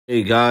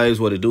Hey guys,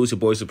 what it do? It's your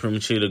boy Supreme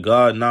Cheetah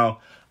God. Now,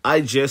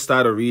 I just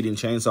started reading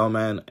Chainsaw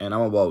Man, and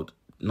I'm about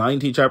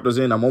 90 chapters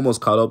in. I'm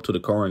almost caught up to the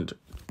current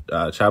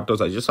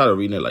chapters. I just started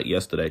reading it like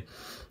yesterday,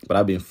 but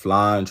I've been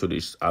flying through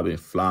this. I've been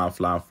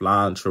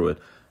flying through it.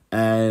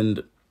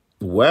 And,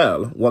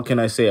 well, what can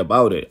I say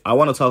about it? I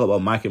want to talk about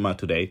Makima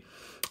today,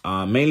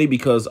 mainly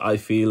because I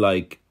feel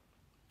like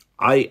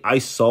I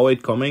saw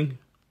it coming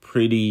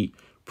pretty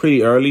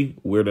early,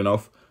 weird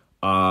enough.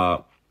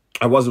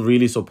 I wasn't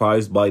really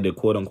surprised by the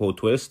quote-unquote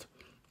twist,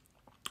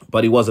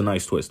 but it was a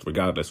nice twist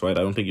regardless, right?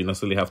 I don't think you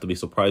necessarily have to be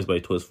surprised by a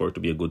twist for it to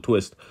be a good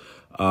twist.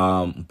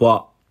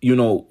 But, you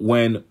know,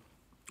 when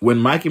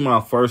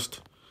Makima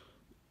first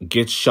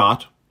gets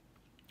shot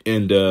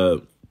in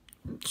the...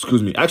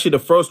 Excuse me. Actually, the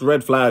first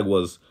red flag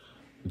was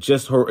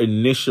just her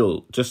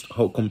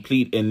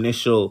complete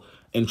initial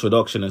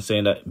introduction and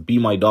saying that, be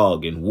my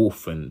dog and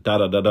woof and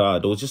da-da-da-da.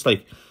 There was just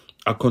like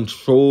a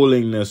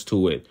controllingness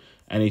to it.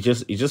 And it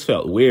just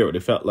felt weird.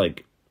 It felt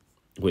like,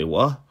 wait,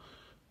 what?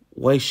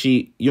 Why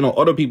she,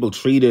 other people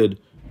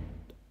treated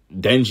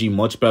Denji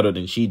much better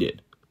than she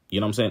did. You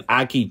know what I'm saying?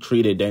 Aki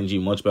treated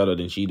Denji much better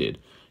than she did.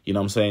 You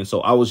know what I'm saying?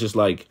 So I was just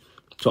like,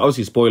 so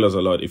obviously spoilers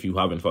alert if you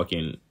haven't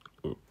fucking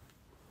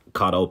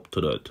caught up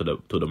to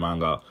the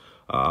manga,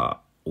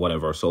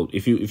 whatever. So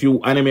if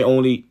you anime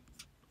only,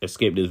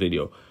 escape this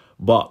video.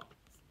 But,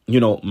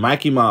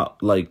 Makima,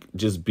 like,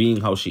 just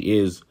being how she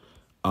is,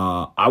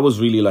 I was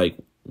really like,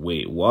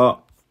 wait,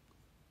 what?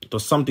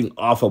 There's something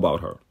off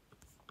about her,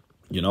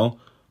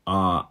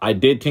 I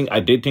did think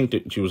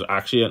that she was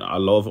actually a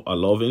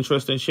love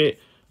interest and shit.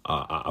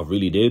 I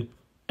really did.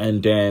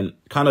 And then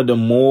kind of the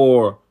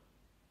more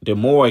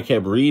I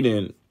kept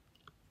reading,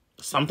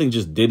 something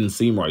just didn't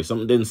seem right.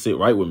 Something didn't sit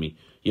right with me.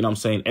 You know what I'm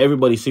saying?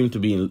 Everybody seemed to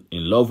be in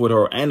love with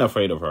her and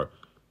afraid of her.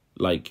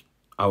 Like,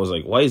 I was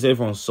like, why is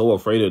everyone so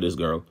afraid of this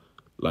girl?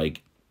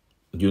 Like,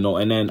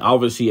 and then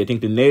obviously I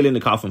think the nail in the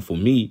coffin for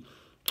me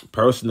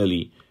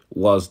personally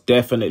was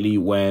definitely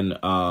when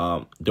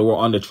they were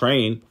on the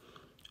train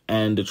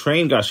and the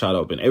train got shot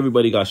up and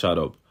everybody got shot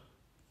up.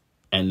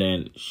 And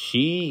then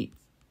she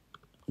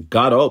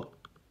got up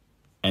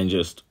and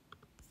she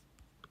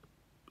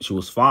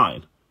was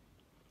fine.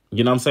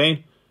 You know what I'm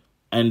saying?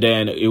 And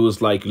then it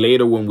was like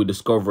later when we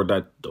discovered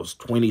that those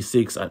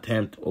 26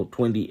 attempts or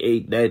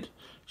 28 dead,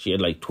 she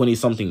had like 20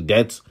 something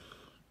deaths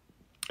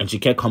and she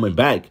kept coming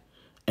back.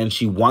 And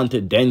she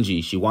wanted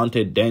Denji. She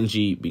wanted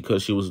Denji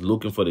because she was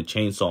looking for the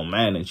Chainsaw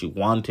Man. And she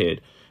wanted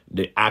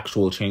the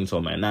actual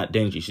Chainsaw Man, not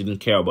Denji. She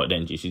didn't care about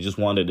Denji. She just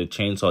wanted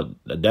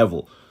the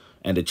devil.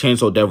 And the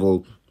Chainsaw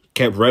Devil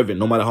kept revving.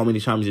 No matter how many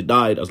times it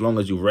died, as long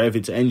as you rev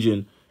its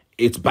engine,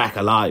 it's back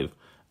alive.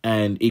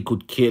 And it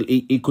could kill,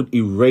 it could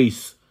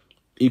erase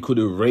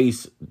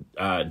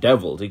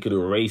devils. It could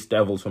erase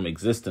devils from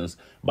existence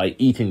by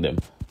eating them.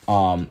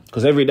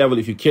 Because every devil,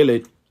 if you kill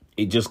it,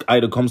 it just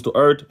either comes to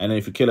Earth, and then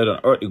if you kill it on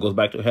Earth, it goes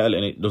back to hell,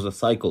 and it does a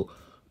cycle.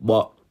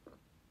 But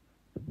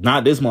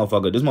not this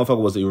motherfucker. This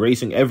motherfucker was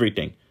erasing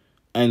everything.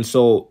 And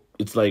so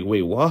it's like,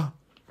 wait, what?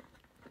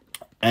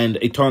 And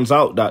it turns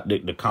out that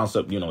the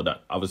concept,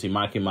 that obviously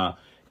Makima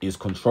is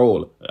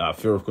control,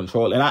 fear of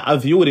control. And I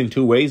view it in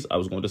two ways. I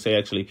was going to say,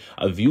 actually,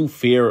 I view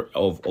fear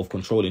of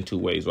control in two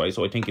ways, right?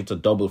 So I think it's a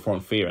double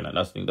front fear. And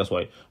that's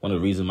why one of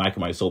the reasons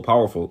Makima is so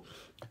powerful.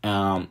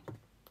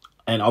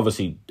 And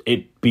obviously,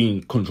 it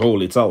being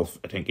control itself,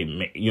 I think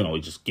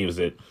it just gives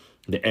it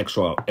the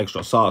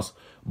extra sauce.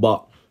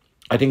 But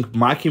I think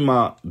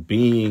Makima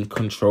being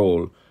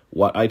control,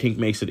 what I think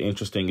makes it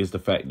interesting is the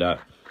fact that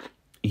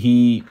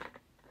she,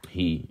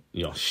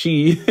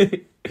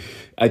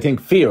 I think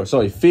fear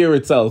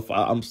itself.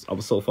 I'm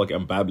so fucking,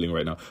 I'm babbling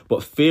right now.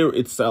 But fear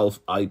itself,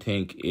 I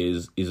think,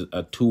 is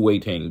a two-way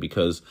thing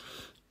because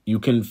you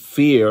can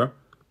fear,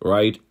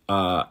 right?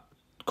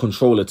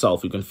 Control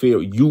itself. You can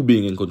fear you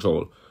being in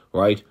control.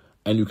 Right?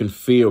 And you can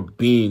fear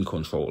being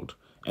controlled.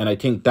 And I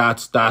think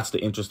that's the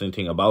interesting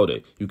thing about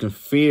it. You can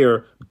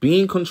fear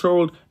being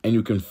controlled and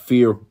you can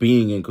fear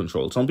being in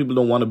control. Some people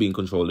don't want to be in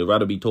control. They'd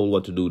rather be told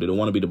what to do. They don't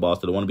want to be the boss.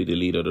 They don't want to be the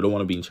leader. They don't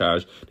want to be in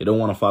charge. They don't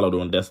want to follow their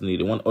own destiny.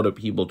 They want other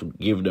people to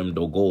give them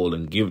their goal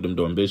and give them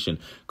their ambition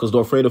because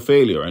they're afraid of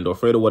failure and they're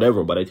afraid of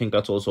whatever. But I think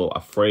that's also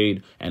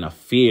afraid and a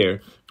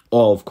fear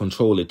of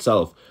control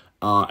itself.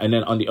 And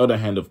then on the other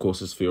hand, of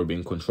course, is fear of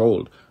being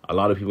controlled. A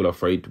lot of people are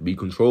afraid to be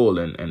controlled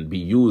and be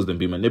used and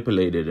be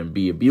manipulated and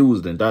be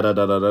abused and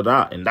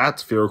da-da-da-da-da-da. And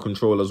that's fear of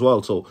control as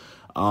well. So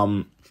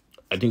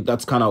I think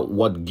that's kind of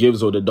what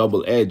gives her the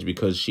double edge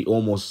because she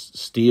almost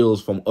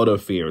steals from other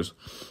fears.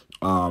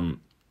 And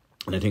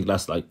I think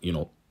that's like,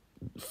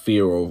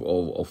 fear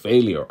of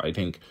failure, I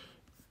think,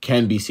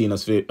 can be seen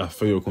as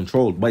fear of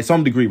control by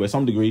some degree.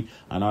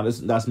 And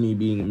that's me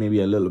being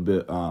maybe a little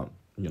bit... some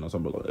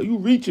people are like, you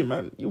reaching,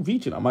 man. You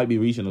reaching. I might be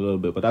reaching a little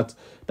bit, but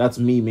that's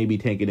me maybe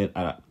taking it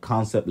at a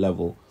concept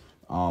level,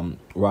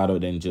 rather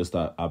than just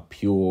a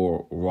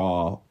pure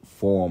raw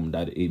form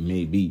that it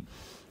may be.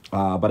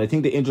 But I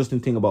think the interesting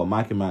thing about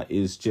Makima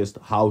is just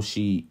how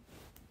she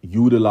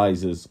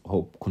utilizes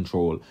her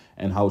control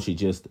and how she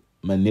just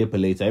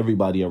manipulates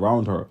everybody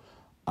around her.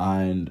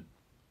 And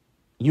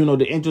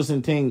the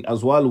interesting thing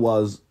as well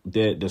was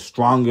the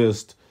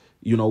strongest,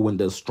 when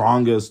the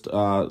strongest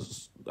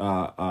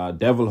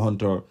devil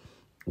hunter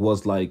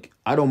was like,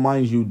 I don't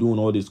mind you doing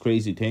all these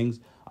crazy things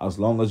as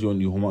long as you're on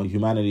the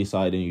humanity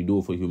side and you do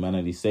it for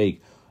humanity's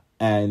sake.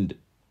 And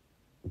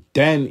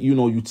then,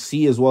 you'd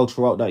see as well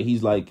throughout that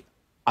he's like,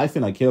 I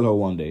finna kill her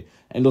one day.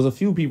 And there's a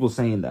few people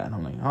saying that. And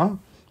I'm like, huh?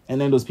 And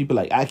then there's people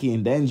like Aki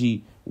and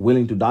Denji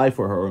willing to die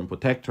for her and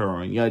protect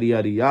her and yada,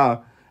 yada,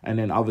 yada. And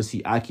then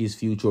obviously Aki's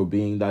future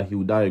being that he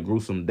would die a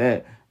gruesome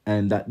death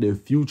and that the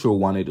future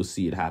wanted to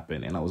see it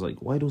happen. And I was like,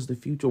 why does the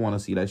future want to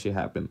see that shit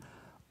happen?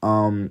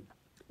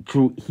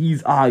 Through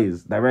his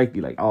eyes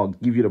directly, like, I'll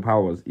give you the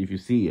powers if you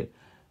see it.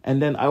 And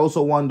then I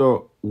also wonder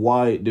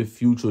why the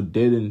future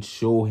didn't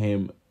show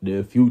him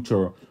the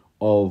future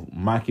of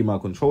Makima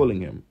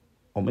controlling him.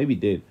 Or maybe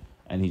did,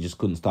 and he just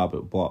couldn't stop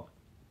it. But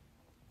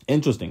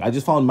interesting. I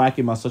just found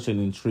Makima such an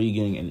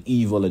intriguing and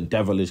evil and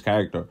devilish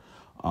character.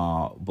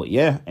 But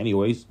yeah,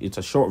 anyways, it's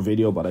a short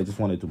video, but I just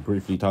wanted to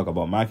briefly talk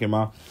about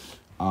Makima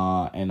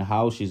and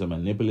how she's a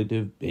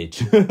manipulative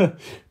bitch.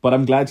 But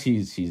I'm glad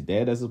she's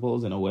dead, I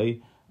suppose, in a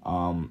way.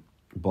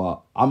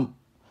 But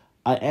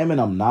I am and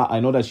I'm not.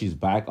 I know that she's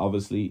back,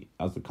 obviously,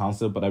 as the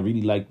concept, but I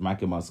really liked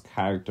Makima's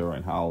character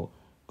and how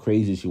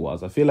crazy she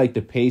was. I feel like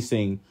the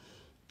pacing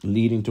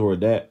leading to her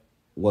death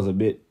was a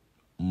bit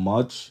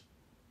much.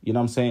 You know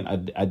what I'm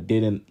saying? I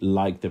didn't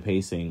like the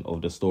pacing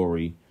of the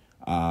story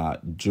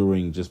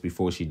during, just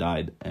before she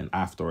died and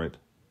after it.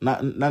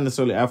 Not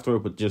necessarily after it,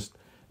 but just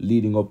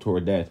leading up to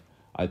her death.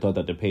 I thought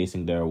that the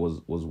pacing there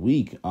was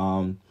weak.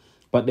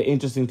 But the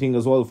interesting thing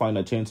as well, find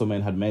that Chainsaw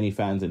Man had many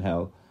fans in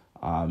hell.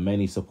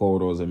 Many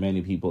supporters and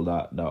many people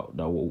that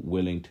were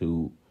willing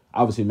to,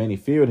 obviously many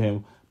feared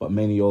him, but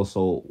many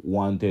also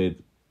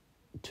wanted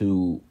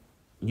to,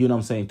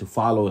 to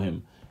follow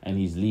him and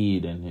his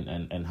lead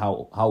and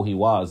how he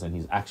was and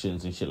his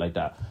actions and shit like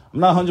that. I'm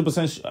not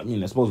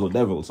 100% I suppose we're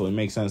devil, so it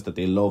makes sense that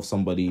they love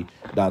somebody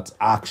that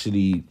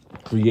actually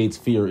creates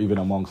fear even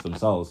amongst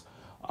themselves.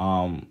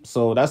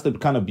 So that's the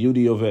kind of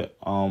beauty of it,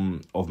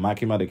 of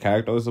Makima, the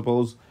character, I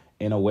suppose,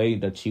 in a way,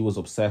 that she was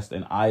obsessed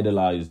and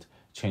idolized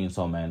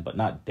Chainsaw Man, but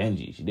not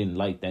Denji. She didn't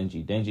like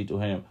Denji. Denji to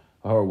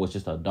her was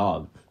just a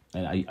dog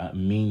and a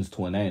means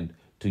to an end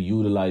to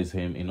utilize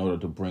him in order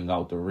to bring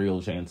out the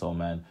real Chainsaw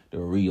Man, the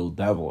real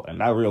devil.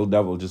 And that real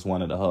devil just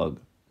wanted a hug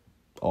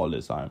all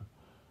this time.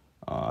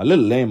 A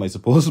little lame, I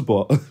suppose,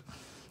 but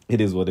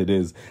it is what it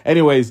is.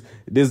 Anyways,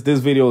 this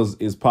video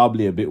is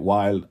probably a bit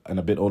wild and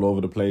a bit all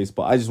over the place,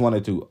 but I just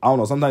wanted to, I don't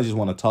know, sometimes I just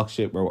want to talk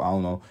shit, bro. I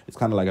don't know. It's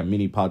kind of like a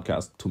mini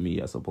podcast to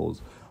me, I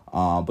suppose.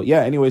 But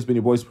yeah, anyways, been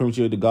your boy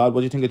Supremacy the God. What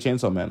do you think of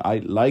Chainsaw Man? I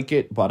like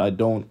it, but I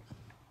don't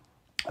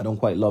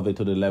quite love it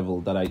to the level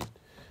that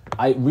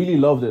I really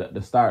loved it at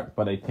the start,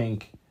 but I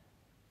think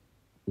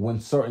when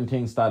certain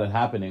things started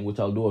happening, which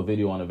I'll do a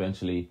video on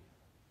eventually,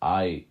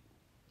 I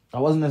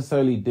wasn't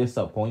necessarily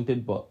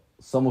disappointed, but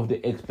some of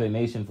the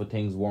explanation for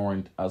things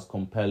weren't as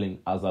compelling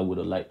as I would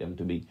have liked them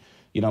to be.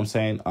 You know what I'm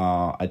saying?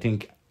 I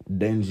think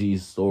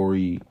Denji's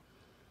story,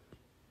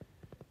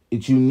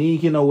 it's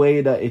unique in a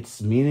way that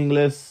it's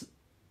meaningless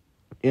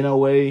in a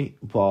way,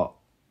 but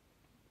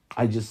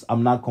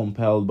I'm not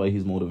compelled by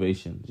his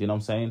motivations. You know what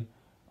I'm saying?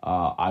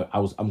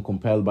 I'm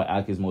compelled by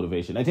Aki's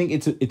motivation. I think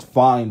it's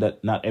fine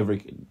that not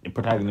every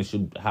protagonist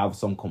should have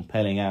some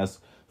compelling ass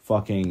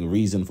fucking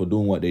reason for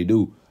doing what they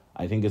do.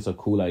 I think it's a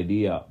cool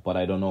idea, but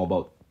I don't know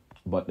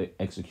about the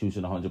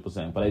execution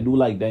 100%. But I do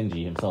like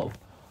Denji himself.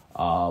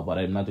 But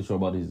I'm not too sure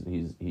about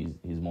his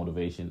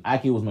motivation.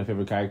 Aki was my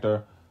favorite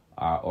character.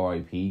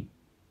 R.I.P.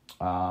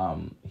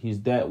 His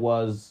death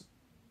was,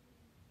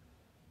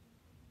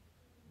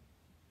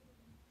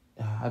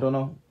 I don't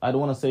know. I don't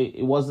want to say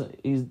it wasn't.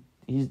 He's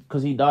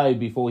because he died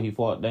before he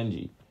fought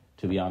Denji,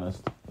 to be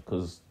honest.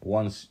 Because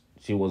once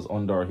he was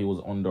under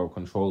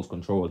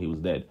control, he was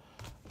dead.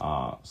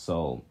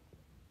 So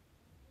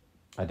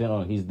I don't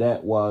know. His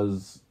death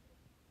was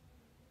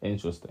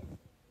interesting.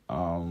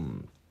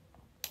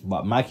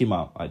 But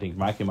Makima, I think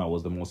Makima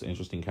was the most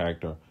interesting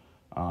character.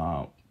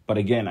 But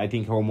again, I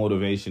think her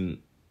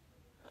motivation,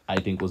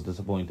 was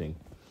disappointing.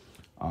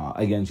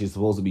 Again, she's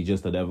supposed to be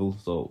just a devil,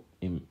 so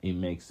it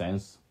makes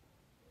sense.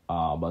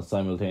 But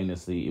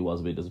simultaneously, it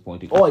was a bit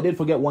disappointing. Oh, I did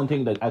forget one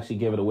thing that actually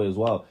gave it away as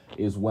well,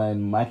 is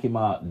when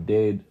Makima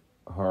did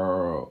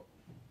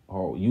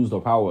used her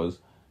powers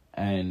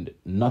and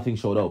nothing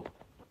showed up,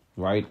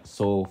 right?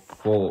 So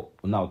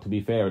now, to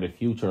be fair, the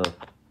future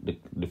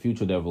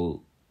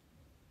devil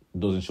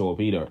doesn't show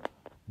up either.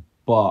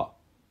 But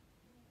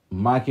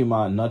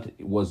Makima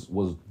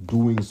was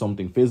doing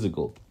something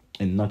physical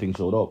and nothing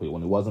showed up.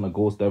 When it wasn't a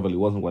ghost devil, it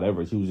wasn't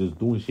whatever. She was just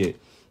doing shit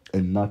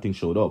and nothing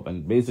showed up.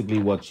 And basically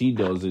what she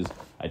does is,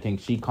 I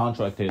think she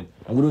contracted,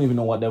 and we don't even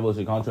know what devil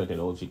she contracted,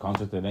 or if she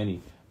contracted any,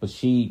 but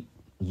she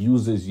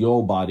uses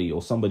your body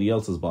or somebody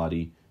else's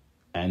body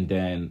and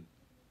then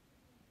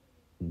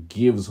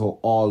gives her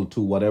all to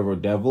whatever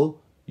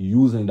devil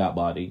using that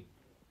body,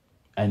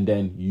 and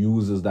then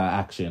uses that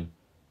action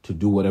to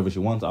do whatever she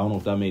wants. I don't know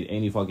if that made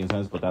any fucking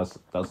sense, but that's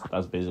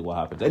basically what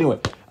happens. Anyway,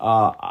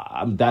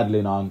 I'm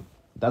daddling on.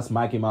 that's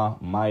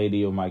Makima, my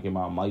idea of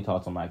Makima, my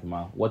thoughts on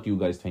Makima. What do you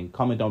guys think?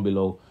 Comment down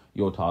below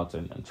your thoughts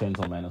and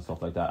Chainsaw Man and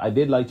stuff like that. I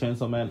did like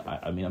Chainsaw Man.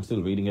 I mean, I'm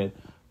still reading it.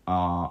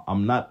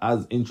 I'm not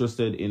as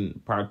interested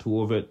in part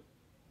 2 of it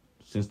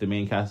since the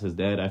main cast is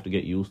dead. I have to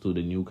get used to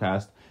the new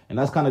cast, and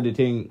that's kind of the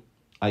thing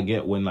I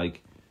get when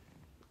like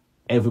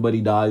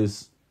everybody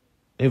dies,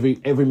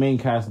 every main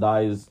cast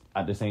dies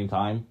at the same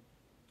time.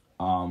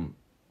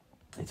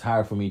 It's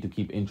hard for me to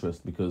keep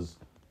interest because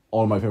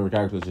all my favorite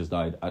characters just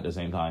died at the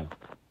same time,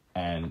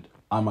 and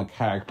I'm a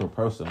character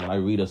person. When I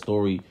read a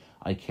story,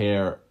 I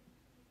care.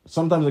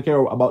 Sometimes I care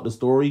about the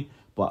story,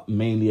 but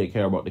mainly I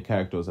care about the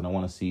characters, and I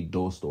want to see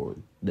those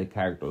story, the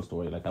character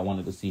story. Like, I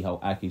wanted to see how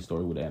Aki's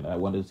story would end. I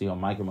wanted to see how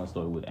Makima's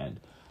story would end.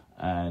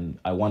 And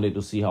I wanted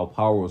to see how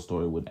Power's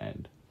story would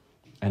end.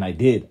 And I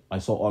did. I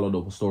saw all of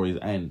those stories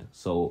end.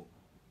 So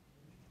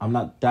I'm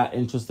not that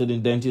interested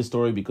in Denti's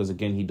story because,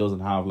 again, he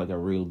doesn't have like a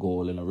real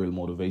goal and a real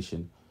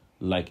motivation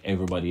like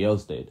everybody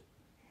else did.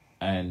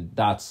 And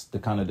that's the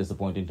kind of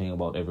disappointing thing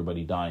about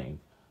everybody dying.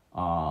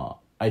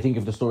 I think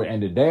if the story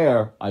ended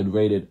there, I'd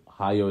rate it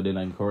higher than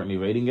I'm currently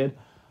rating it.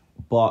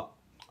 But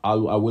I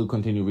will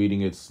continue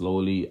reading it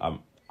slowly.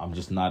 I'm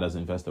just not as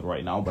invested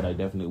right now, but I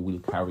definitely will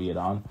carry it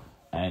on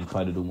and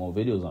try to do more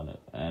videos on it.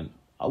 And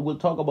I will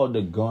talk about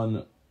the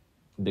gun.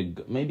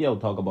 Maybe I'll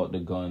talk about the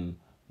gun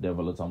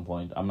devil at some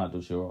point. I'm not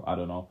too sure. I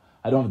don't know.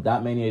 I don't have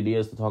that many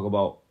ideas to talk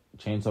about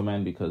Chainsaw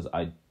Man because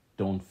I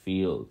don't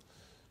feel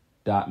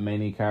that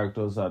many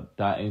characters are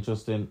that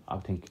interesting. I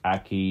think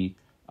Aki,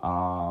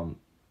 I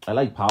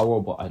like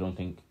Power, but I don't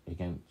think,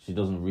 again, she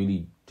doesn't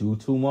really do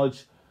too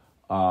much.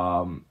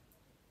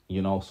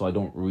 You know, so I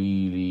don't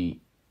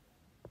really,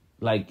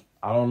 like,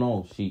 I don't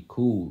know, she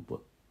cool,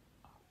 but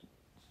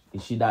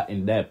is she that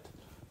in-depth?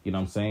 You know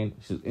what I'm saying?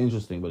 She's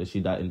interesting, but is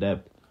she that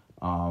in-depth?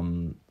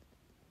 And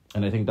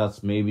I think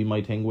that's maybe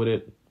my thing with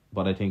it.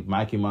 But I think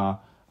Makima,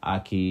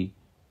 Aki,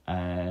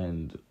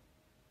 and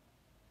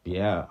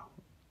yeah,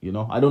 you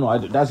know, I don't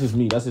know. That's just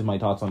me. That's just my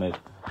thoughts on it.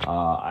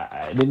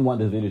 I didn't want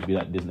this video to be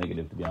like this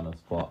negative, to be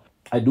honest. But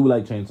I do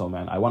like Chainsaw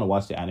Man. I want to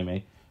watch the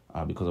anime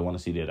because I want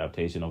to see the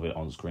adaptation of it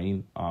on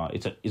screen.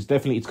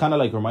 It's kind of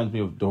like reminds me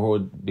of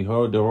Doro, you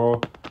know,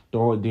 Doro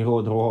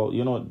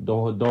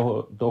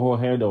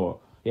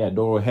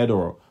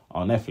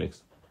on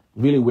Netflix.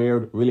 Really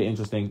weird, really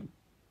interesting.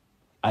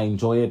 I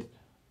enjoy it.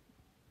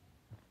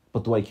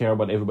 But do I care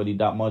about everybody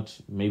that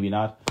much? Maybe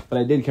not. But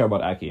I did care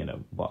about Aki in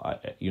them.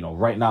 But, you know,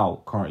 right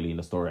now, currently in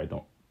the story, I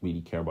don't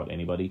really care about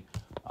anybody.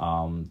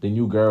 The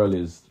new girl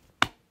is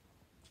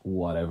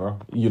whatever.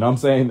 You know what I'm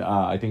saying?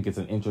 I think it's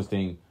an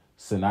interesting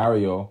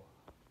scenario.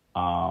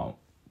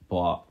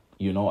 But,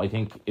 you know, I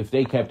think if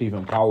they kept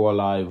even Power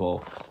alive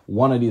or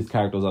one of these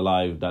characters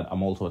alive that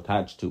I'm also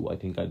attached to, I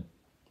think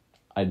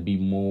I'd be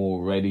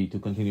more ready to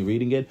continue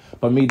reading it.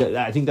 But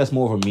I think that's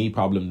more of a me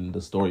problem than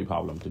the story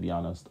problem, to be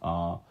honest.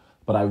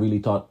 But I really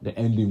thought the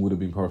ending would have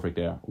been perfect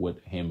there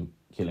with him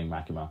killing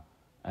Makima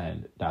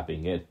and that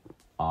being it.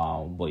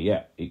 But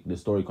yeah, the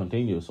story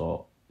continues,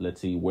 so let's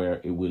see where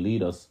it will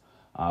lead us.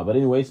 But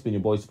anyway, it's been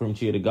your boy Supreme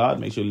Cheer to God.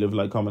 Make sure you leave,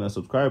 like, comment, and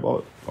subscribe.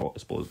 Or I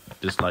suppose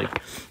dislike,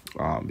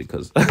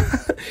 because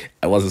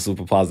I wasn't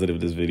super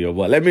positive this video.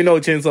 But let me know,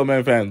 Chainsaw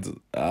Man fans.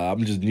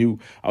 I'm just new.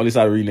 I only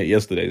started reading it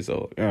yesterday,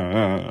 so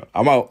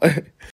I'm out.